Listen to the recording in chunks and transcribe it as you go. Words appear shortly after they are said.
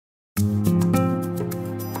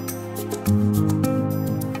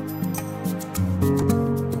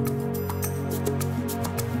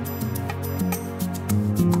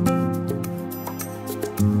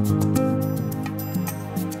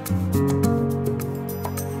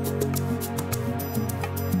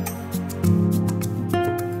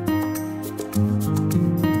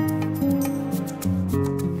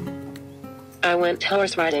I went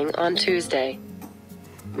horse riding on Tuesday.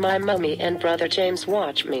 My mummy and brother James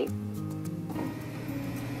watched me.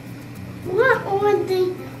 What on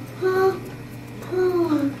the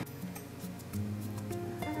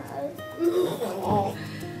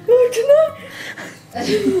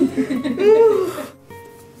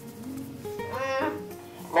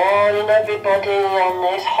Morning everybody on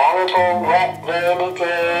this horrible wet rainy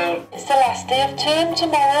day. It's the last day of term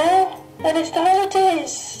tomorrow and it's the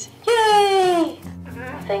holidays. Yay!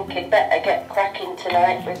 I think I'd better get cracking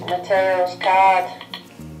tonight with Mateo's card.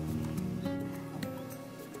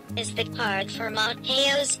 Is the card for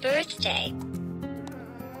Mateo's birthday?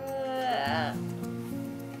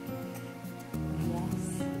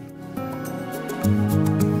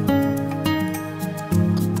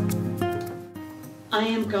 I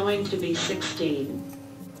am going to be 16.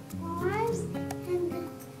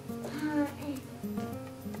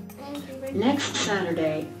 Next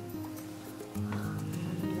Saturday.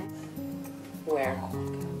 Where?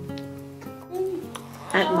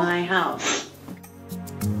 At my house.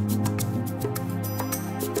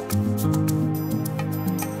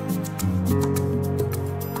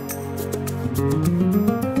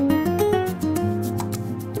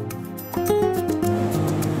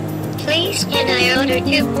 Please can I order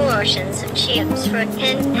 2 portions of chips for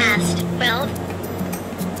 10 past 12?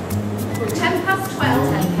 For 10 past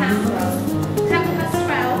 12, 10 past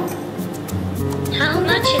 12. How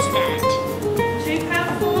much is that?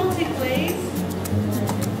 £2.40, please.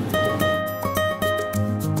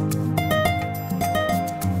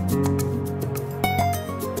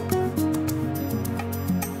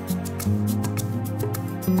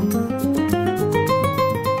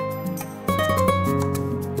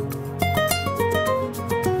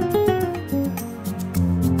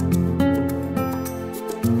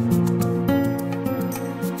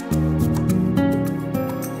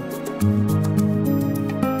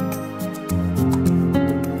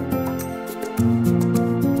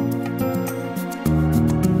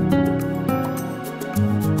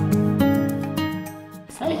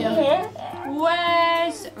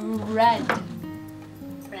 Where's red?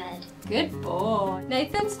 Red. Good boy.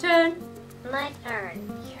 Nathan's turn. My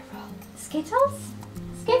turn. Skittles?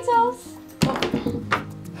 Skittles?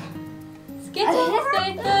 Skittles,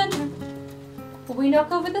 Nathan! Will we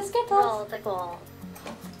knock over the Skittles? Roll the ball.